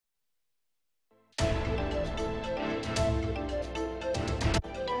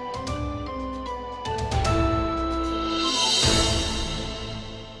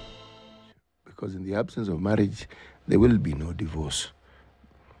because in the absence of marriage, there will be no divorce.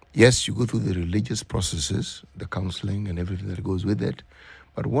 Yes, you go through the religious processes, the counseling and everything that goes with it.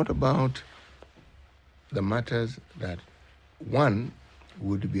 But what about the matters that, one,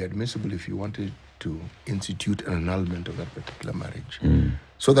 would be admissible if you wanted to institute an annulment of that particular marriage?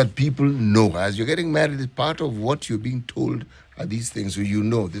 So that people know, as you're getting married, part of what you're being told are these things, so you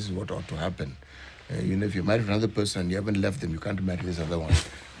know this is what ought to happen. If you're married to another person and you haven't left them, you can't marry this other one.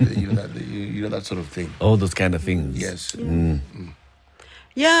 That sort of thing. All those kind of things. Yes.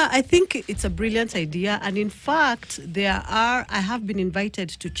 Yeah, I think it's a brilliant idea. And in fact, I have been invited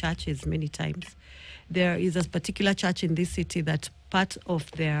to churches many times. There is a particular church in this city that part of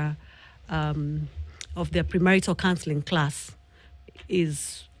their premarital counseling class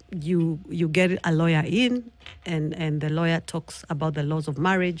is you get a lawyer in, and the lawyer talks about the laws of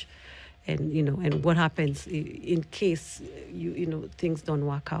marriage, and what happens in case things don't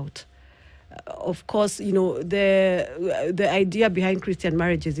work out. Of course, the idea behind Christian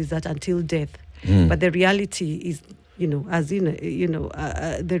marriages is that until death, but the reality is,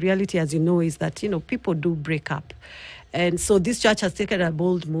 the reality, as you know, is that people do break up, and so this church has taken a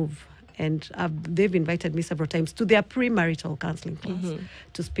bold move. And they've invited me several times to their premarital counseling class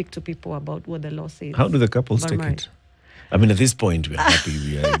to speak to people about what the law says. How do the couples take it? I mean, at this point, we're happy,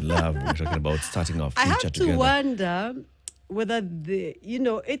 we are in love, we're talking about starting our future together. I have to wonder whether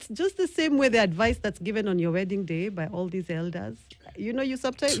it's just the same way the advice that's given on your wedding day by all these elders. You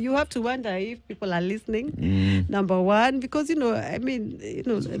sometimes you have to wonder if people are listening. Number one, because love,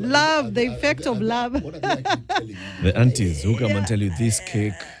 the effect of love. What are they actually telling you? The aunties who come and tell you this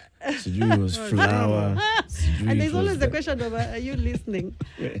cake. It was flour. And there's always the question of, are you listening?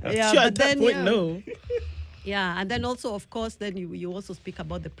 Yeah, sure, at that point, no. Yeah, and then also, of course, then you also speak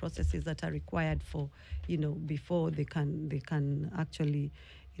about the processes that are required for, before they can actually,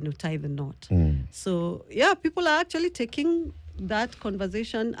 tie the knot. So, yeah, people are actually taking that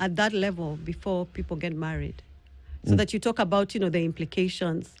conversation at that level before people get married. So that you talk about, the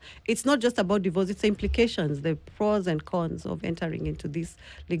implications. It's not just about divorce, it's the implications, the pros and cons of entering into this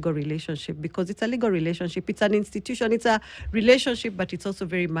legal relationship, because it's a legal relationship. It's an institution. It's a relationship, but it's also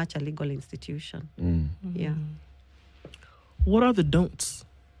very much a legal institution. Yeah. What are the don'ts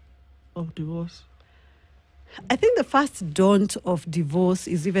of divorce? I think the first don't of divorce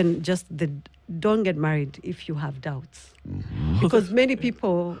is even just don't get married if you have doubts. Because many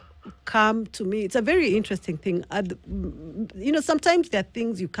people come to me. It's a very interesting thing. Sometimes there are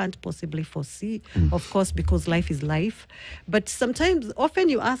things you can't possibly foresee, of course, because life is life. But often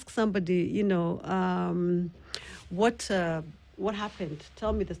you ask somebody, what happened?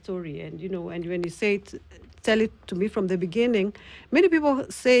 Tell me the story. And, and when you say it, tell it to me from the beginning. Many people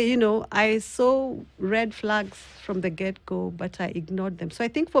say, I saw red flags from the get-go, but I ignored them. So I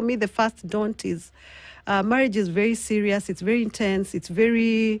think for me, the first don't is, marriage is very serious. It's very intense. It's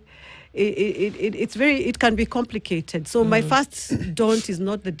very, it can be complicated. So my first don't is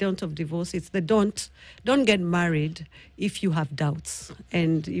not the don't of divorce. It's the don't get married if you have doubts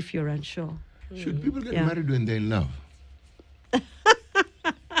and if you're unsure. Should people get married when they're in love?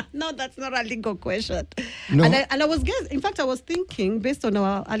 No, that's not a legal question. No. And I was thinking, based on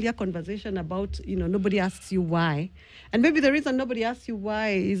our earlier conversation about, nobody asks you why. And maybe the reason nobody asks you why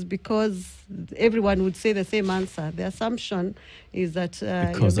is because everyone would say the same answer. The assumption is that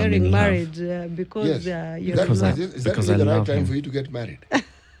you're getting married because you're in love. Is that really the right time for you to get married?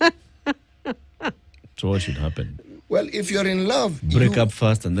 So what should happen? Well, if you're in love... Break up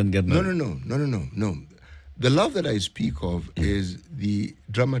first and then get married. No. The love that I speak of is the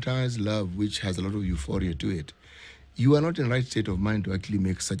dramatized love, which has a lot of euphoria to it. You are not in the right state of mind to actually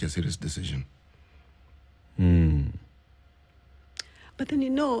make such a serious decision. But then,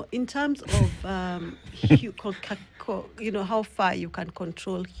 in terms of, how far you can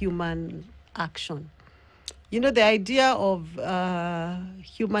control human action, the idea of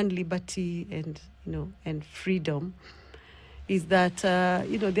human liberty and freedom is that,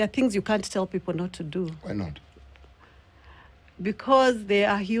 there are things you can't tell people not to do. Why not? Because they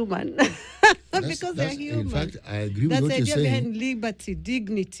are human. Because they're human. In fact, I agree with what you're saying. That's the idea behind liberty,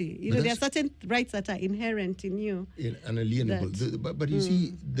 dignity. There are certain rights that are inherent in you. Unalienable. But you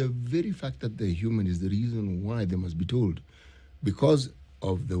see, the very fact that they're human is the reason why they must be told. Because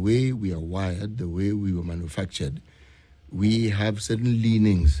of the way we are wired, the way we were manufactured, we have certain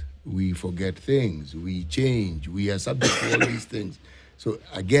leanings. We forget things. We change. We are subject to all these things. So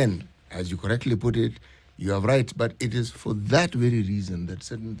again, as you correctly put it, you are right. But it is for that very reason that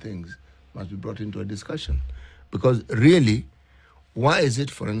certain things must be brought into a discussion. Because really, why is it,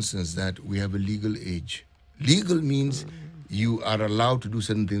 for instance, that we have a legal age? Legal means You are allowed to do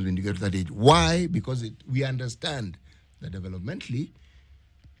certain things when you get to that age. Why? Because we understand that developmentally,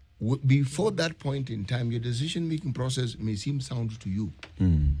 before that point in time, your decision-making process may seem sound to you.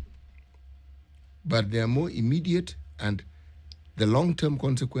 But they are more immediate, and the long-term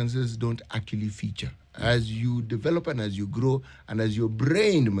consequences don't actually feature. As you develop and as you grow and as your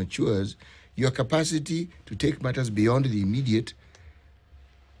brain matures, your capacity to take matters beyond the immediate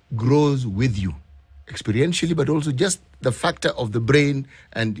grows with you, experientially, but also just the factor of the brain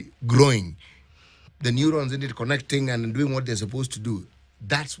and growing, the neurons in it connecting and doing what they're supposed to do.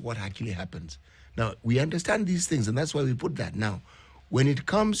 That's what actually happens. Now, we understand these things, and that's why we put that. Now, when it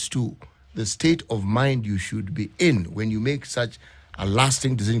comes to the state of mind you should be in when you make such a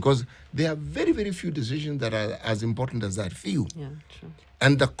lasting decision, because there are very, very few decisions that are as important as that few. Yeah, true.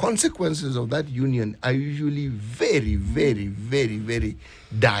 And the consequences of that union are usually very, very, very, very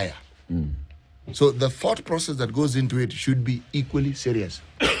dire. So the thought process that goes into it should be equally serious.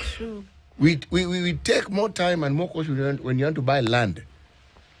 True. We take more time and more caution when you want to buy land.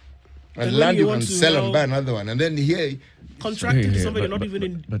 And And land when you you want can to sell and now- buy another one. And then here, Contracted to Yeah, somebody but- you're not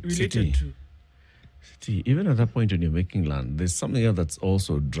even but related Titi, to. See, even at that point when you're making land, there's something else that's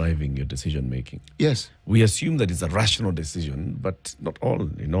also driving your decision making. yes, We assume that it's a rational decision, but not all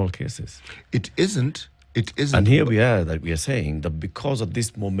in all cases. it isn't. It isn't. And here we are saying that because of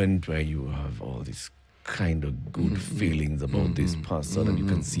this moment where you have all these kind of good feelings about this person and you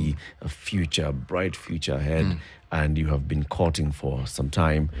can see a future, a bright future ahead, and you have been courting for some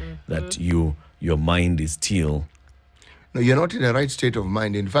time, that your mind is still. No, you're not in the right state of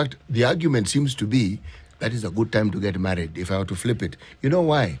mind. In fact, the argument seems to be that is a good time to get married, if I were to flip it. You know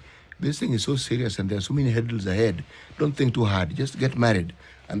why? This thing is so serious and there are so many hurdles ahead. Don't think too hard. Just get married.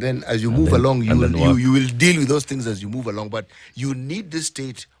 And then as you move then- along, and then what? you will deal with those things as you move along. But you need this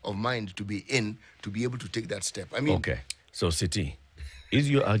state of mind to be in to be able to take that step. I mean, Okay. So, Siti, is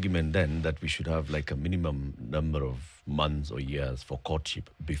your argument then that we should have like a minimum number of months or years for courtship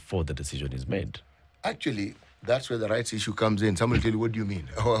before the decision is made? actually, that's where the rights issue comes in. Someone will tell you, what do you mean?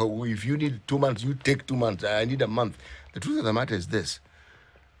 Oh, if you need 2 months, you take 2 months. I need a month. The truth of the matter is this.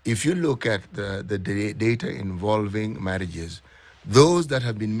 If you look at the data involving marriages, those that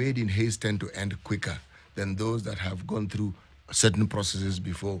have been made in haste tend to end quicker than those that have gone through certain processes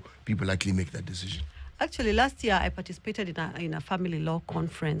before people actually make that decision. Actually, last year I participated in a family law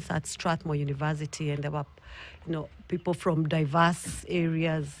conference at Strathmore University, and there were, people from diverse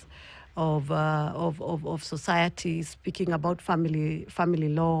areas of society speaking about family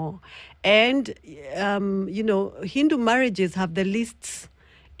law, and Hindu marriages have the least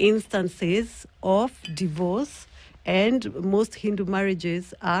instances of divorce, and most Hindu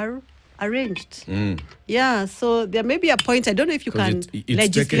marriages are arranged. Yeah, so there may be a point. I don't know if you can It's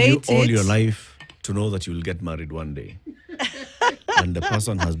legislate taken you all it. your life to know that you will get married one day. And the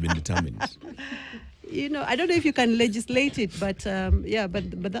person has been determined. I don't know if you can legislate it, but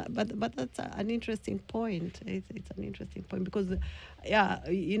but that's an interesting point. It's an interesting point because,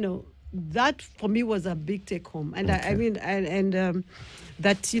 that for me was a big take home, and Okay. I mean,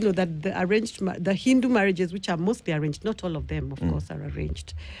 that that the Hindu marriages, which are mostly arranged, not all of them, of course, are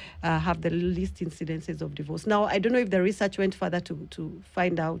arranged, have the least incidences of divorce. Now, I don't know if the research went further to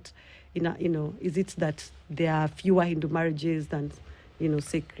find out, is it that there are fewer Hindu marriages than,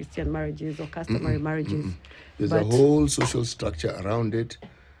 say Christian marriages or customary marriages? There's a whole social structure around it,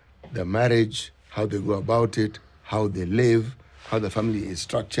 the marriage, how they go about it, how they live, how the family is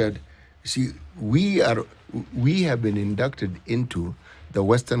structured. See, we have been inducted into the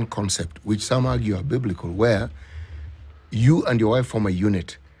Western concept, which some argue are biblical, where you and your wife form a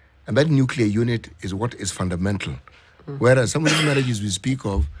unit, and that nuclear unit is what is fundamental. Whereas some of the marriages we speak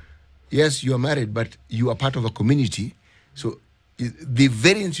of, yes, you are married, but you are part of a community, so the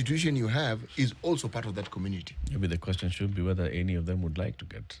very institution you have is also part of that community. Maybe the question should be whether any of them would like to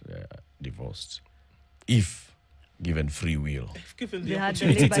get divorced, if given free will. If given They the had the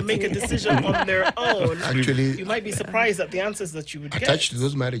opportunity to make a liberty. decision on their own, Actually, you might be surprised at the answers that you would attached get. to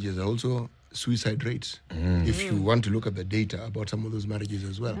those marriages are also suicide rates. If you want to look at the data about some of those marriages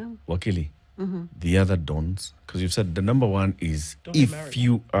as well. Wakili, the other don'ts, because you've said the number one is Don't get if married.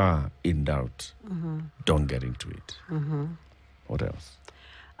 you are in doubt, don't get into it. What else?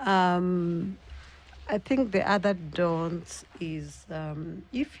 I think the other don't is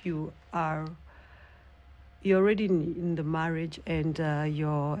if you're already in the marriage and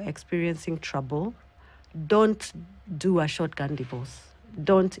you're experiencing trouble, don't do a shotgun divorce.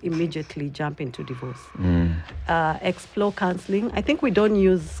 Don't immediately jump into divorce. Explore counseling. I think we don't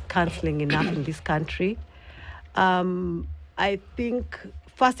use counseling enough in this country. I think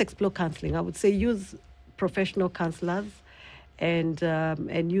first explore counseling. I would say use professional counselors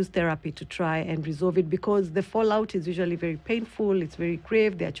and use therapy to try and resolve it, because the fallout is usually very painful. It's very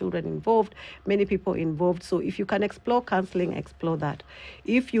grave. There are children involved, many people involved. So if you can explore counseling, explore that.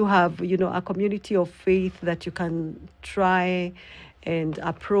 If you have, a community of faith that you can try and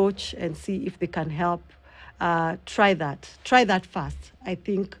approach and see if they can help, try that first, I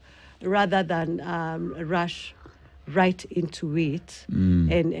think, rather than rush right into it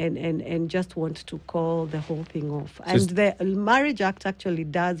and just want to call the whole thing off. And the Marriage Act actually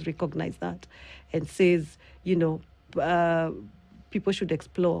does recognize that and says, people should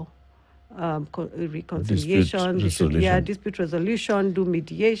explore reconciliation, dispute resolution, do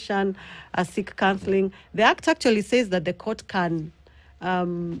mediation, seek counseling. The Act actually says that the court can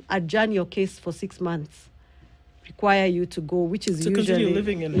adjourn your case for 6 months, require you to go, which is to usually continue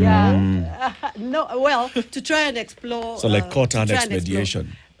living in to try and explore. So like court annex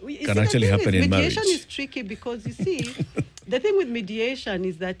mediation can actually happen in marriage. Mediation is tricky because you see, the thing with mediation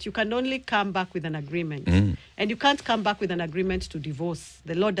is that you can only come back with an agreement, and you can't come back with an agreement to divorce.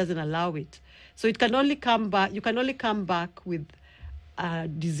 The law doesn't allow it. So it can only come back. You can only come back with a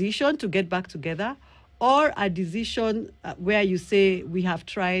decision to get back together, or a decision where you say, we have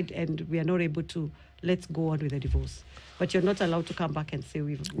tried and we are not able to. Let's go on with the divorce. But you're not allowed to come back and say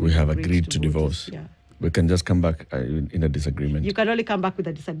we have agreed to divorce. Yeah. We can just come back in a disagreement. You can only come back with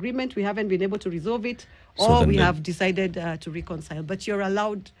a disagreement. We haven't been able to resolve it, So or then we the- have decided to reconcile. But you're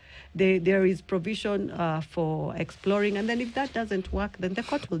allowed. There is provision for exploring, and then if that doesn't work, then the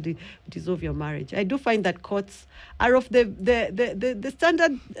court will dissolve your marriage. I do find that courts are of the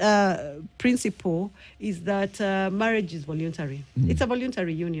standard principle is that marriage is voluntary. It's a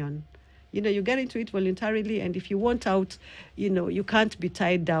voluntary union. You get into it voluntarily, and if you want out, you can't be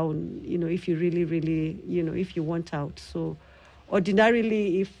tied down, if you really, really, if you want out. So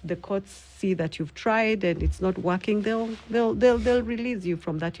ordinarily, if the courts see that you've tried and it's not working, they'll release you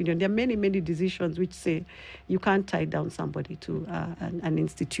from that union. There are many, many decisions which say you can't tie down somebody to an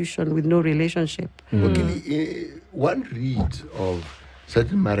institution with no relationship. Okay, one read of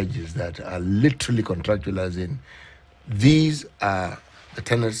certain marriages that are literally contractual, as in, these are the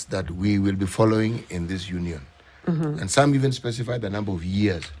tenets that we will be following in this union. And some even specify the number of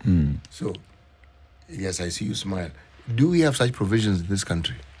years. So, yes, I see you smile. Do we have such provisions in this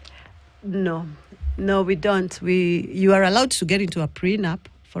country? No, we don't. You are allowed to get into a prenup,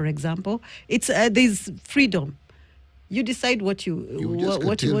 for example. It's there's freedom. You decide what you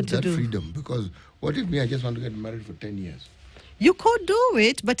want to that do. freedom, because what if I just want to get married for 10 years? You could do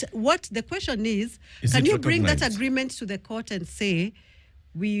it, but what the question is can it you bring that recognized? agreement to the court and say,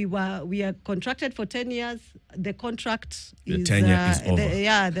 we are contracted for 10 years. The contract The is tenure is over.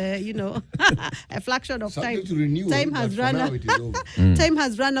 A fraction of Subject time. to renewal, Time but has for run now out. it is over. Time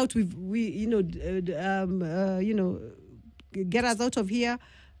has run out. Get us out of here.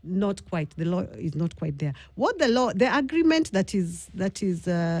 Not quite. The law is not quite there. The agreement that is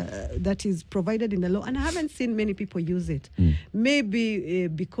provided in the law, and I haven't seen many people use it. Maybe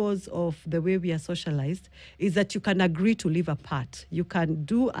because of the way we are socialized, is that you can agree to live apart. You can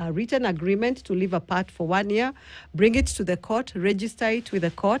do a written agreement to live apart for 1 year, bring it to the court, register it with the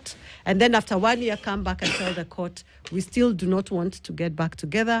court, and then after 1 year, come back and tell the court we still do not want to get back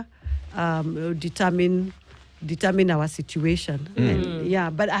together. Determine our situation.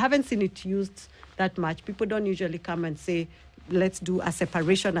 But I haven't seen it used that much. People don't usually come and say, let's do a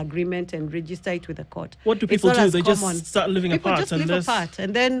separation agreement and register it with the court. What do It's people not do? as They common. just start living People apart, just and live apart,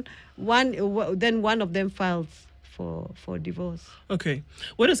 and then one of them files for divorce. Okay.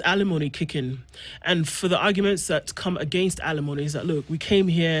 Where does alimony kick in? And for the arguments that come against alimony is that, look, we came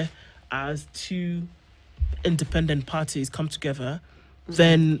here as two independent parties come together,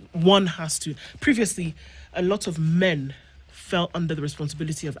 then one has to. Previously, a lot of men fell under the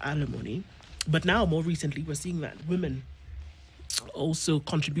responsibility of alimony, but now more recently we're seeing that women also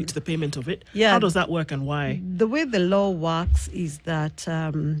contribute to the payment of it. Yeah. How does that work, and why? The way the law works is that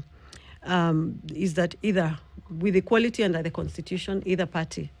either with equality under the Constitution, either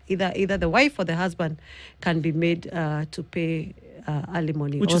party, either the wife or the husband, can be made to pay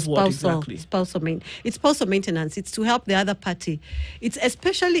alimony. Which or is what exactly? It's spousal maintenance. It's to help the other party. It's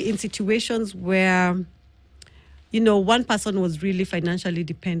especially in situations where, one person was really financially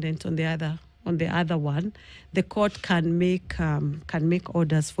dependent on the other one. The court can make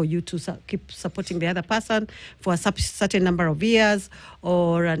orders for you to keep supporting the other person for a certain number of years,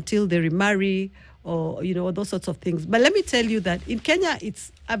 or until they remarry, or those sorts of things. But let me tell you that in Kenya,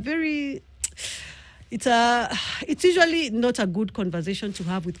 it's usually not a good conversation to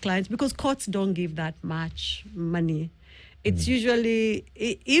have with clients, because courts don't give that much money. It's usually,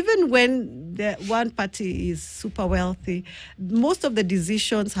 even when the one party is super wealthy, most of the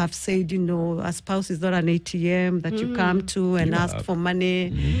decisions have said, a spouse is not an ATM that you come to and ask for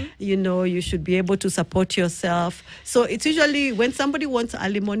money. You should be able to support yourself. So it's usually when somebody wants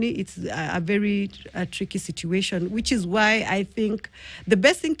alimony, it's a very tricky situation, which is why I think the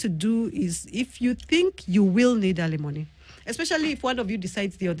best thing to do is, if you think you will need alimony, especially if one of you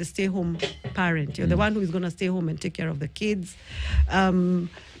decides you're the stay-home parent, you're the one who is going to stay home and take care of the kids,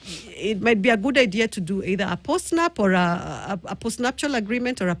 it might be a good idea to do either a post-nap or a post-nuptial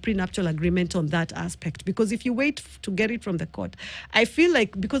agreement or a prenuptial agreement on that aspect. Because if you wait to get it from the court, I feel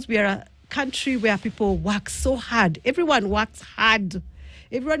like, because we are a country where people work so hard, everyone works hard.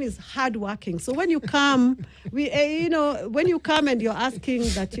 Everyone is hardworking. So when you come, when you come and you're asking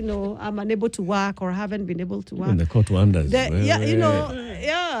that, I'm unable to work or haven't been able to work. And the court wonders.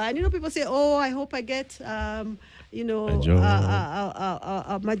 And people say, oh, I hope I get, a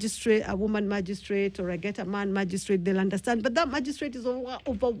magistrate, a woman magistrate, or I get a man magistrate. They'll understand. But that magistrate is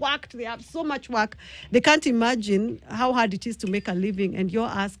overworked. They have so much work. They can't imagine how hard it is to make a living. And you're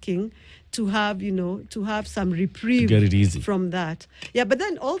asking to have, some reprieve get it easy from that. Yeah, but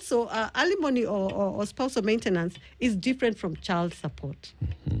then also alimony or spousal maintenance is different from child support.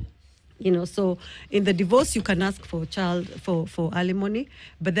 So in the divorce, you can ask for alimony,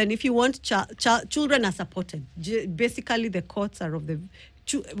 but then if you want children are supported. Basically, the courts are of the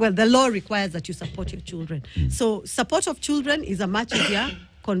law requires that you support your children. So support of children is a much easier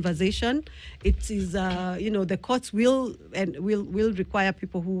conversation. It is, the courts will require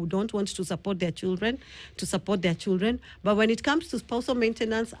people who don't want to support their children to support their children. But when it comes to spousal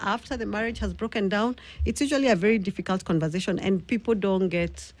maintenance after the marriage has broken down, it's usually a very difficult conversation, and people don't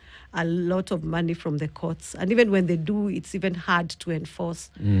get a lot of money from the courts. And even when they do, it's even hard to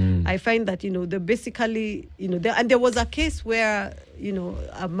enforce. I find that, and there was a case where,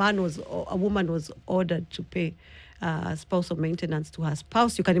 a woman was ordered to pay spousal maintenance to her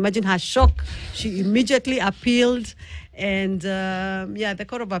spouse. You can imagine her shock. She immediately appealed, and the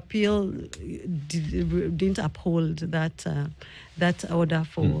Court of Appeal didn't uphold that order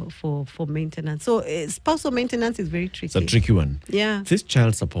for maintenance. So spousal maintenance is very tricky. It's a tricky one. Yeah. This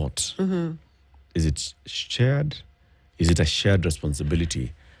child support, is it shared? Is it a shared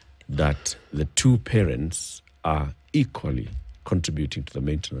responsibility that the two parents are equally contributing to the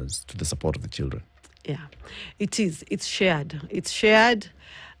maintenance, to the support of the children? Yeah, it is. It's shared.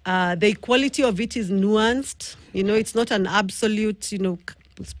 The equality of it is nuanced. It's not an absolute,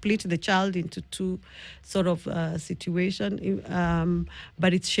 split the child into two sort of situation.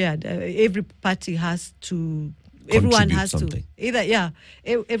 But it's shared. Every party has to. Everyone has something. to.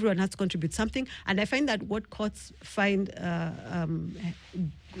 Everyone has to contribute something. And I find that what courts find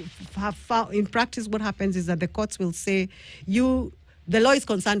have found in practice, what happens is that the courts will say the law is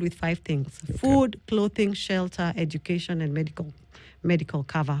concerned with 5 things: food, clothing, shelter, education, and medical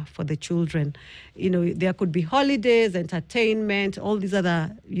cover for the children. There could be holidays, entertainment, all these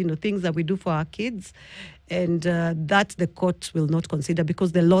other, things that we do for our kids. And that the court will not consider,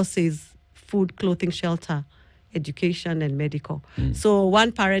 because the law says food, clothing, shelter, education, and medical. So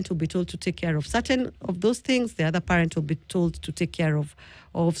one parent will be told to take care of certain of those things. The other parent will be told to take care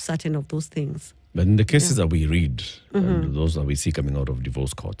of certain of those things. But in the cases that we read, and those that we see coming out of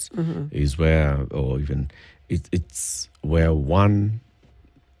divorce courts, is where, or even it's where one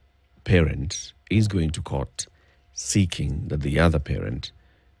parent is going to court seeking that the other parent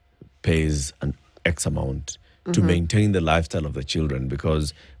pays an X amount to maintain the lifestyle of the children,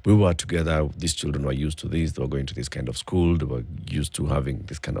 because we were together, these children were used to this, they were going to this kind of school, they were used to having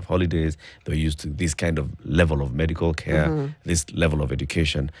this kind of holidays, they were used to this kind of level of medical care, this level of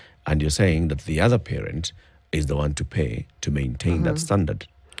education. And you're saying that the other parent is the one to pay to maintain that standard.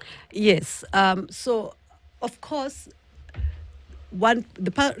 Yes. So, of course,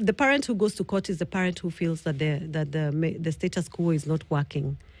 the parent who goes to court is the parent who feels that the status quo is not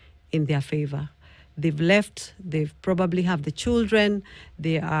working in their favor. They've left, they probably have the children,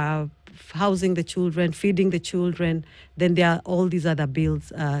 they are housing the children, feeding the children, then there are all these other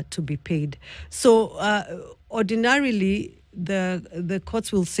bills to be paid. So ordinarily, the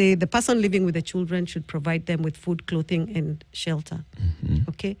courts will say the person living with the children should provide them with food, clothing, and shelter.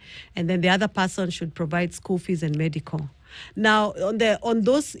 Okay? And then the other person should provide school fees and medical. Now, on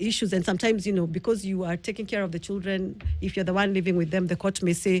those issues, and sometimes, because you are taking care of the children, if you're the one living with them, the court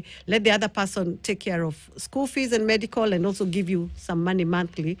may say, let the other person take care of school fees and medical, and also give you some money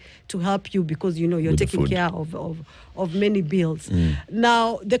monthly to help you, because, you're taking care of many bills.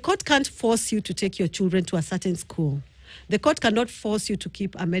 Now, the court can't force you to take your children to a certain school. The court cannot force you to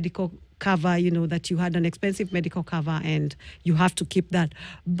keep a medical cover, that you had an expensive medical cover and you have to keep that.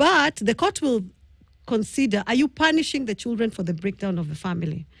 But the court will consider, are you punishing the children for the breakdown of the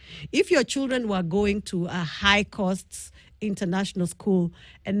family? If your children were going to a high costs international school,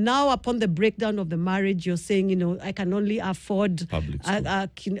 and now upon the breakdown of the marriage, you're saying, I can only afford Public a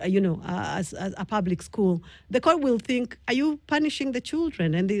public school. The court will think, are you punishing the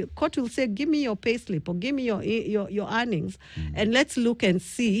children? And the court will say, give me your pay slip or give me your earnings, and let's look and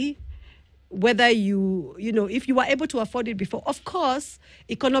see whether if you were able to afford it before. Of course,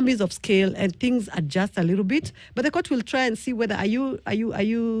 economies of scale and things adjust a little bit, but the court will try and see whether are you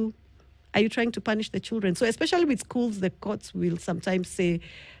trying to punish the children. So especially with schools, the courts will sometimes say,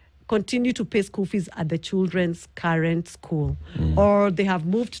 continue to pay school fees at the children's current school. Or they have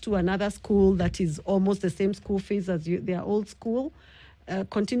moved to another school that is almost the same school fees as their old school.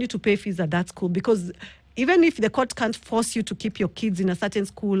 Continue to pay fees at that school, because even if the court can't force you to keep your kids in a certain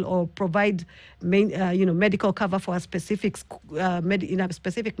school or provide medical cover for a specific in a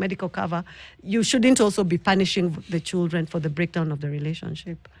specific medical cover, you shouldn't also be punishing the children for the breakdown of the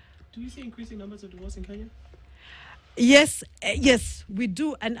relationship. Do you see increasing numbers of divorce in Kenya? Yes, we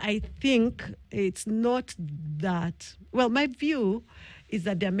do. And I think it's not that. Well, my view is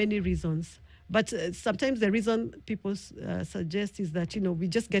that there are many reasons. But sometimes the reason people suggest is that, we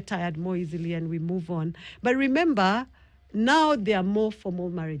just get tired more easily and we move on. But remember, now there are more formal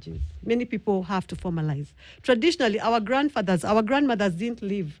marriages. Many people have to formalize. Traditionally, our grandmothers didn't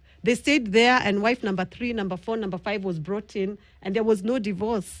live. They stayed there, and wife number 3, number 4, number 5 was brought in, and there was no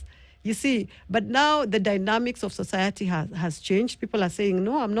divorce. You see, but now the dynamics of society has changed. People are saying,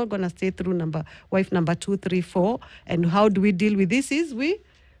 no, I'm not going to stay through wife number 2, 3, 4. And how do we deal with this? We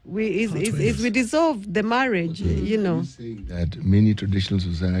dissolve the marriage, You're saying that many traditional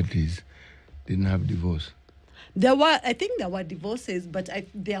societies didn't have divorce. I think there were divorces, but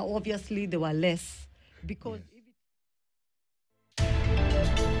there were less, because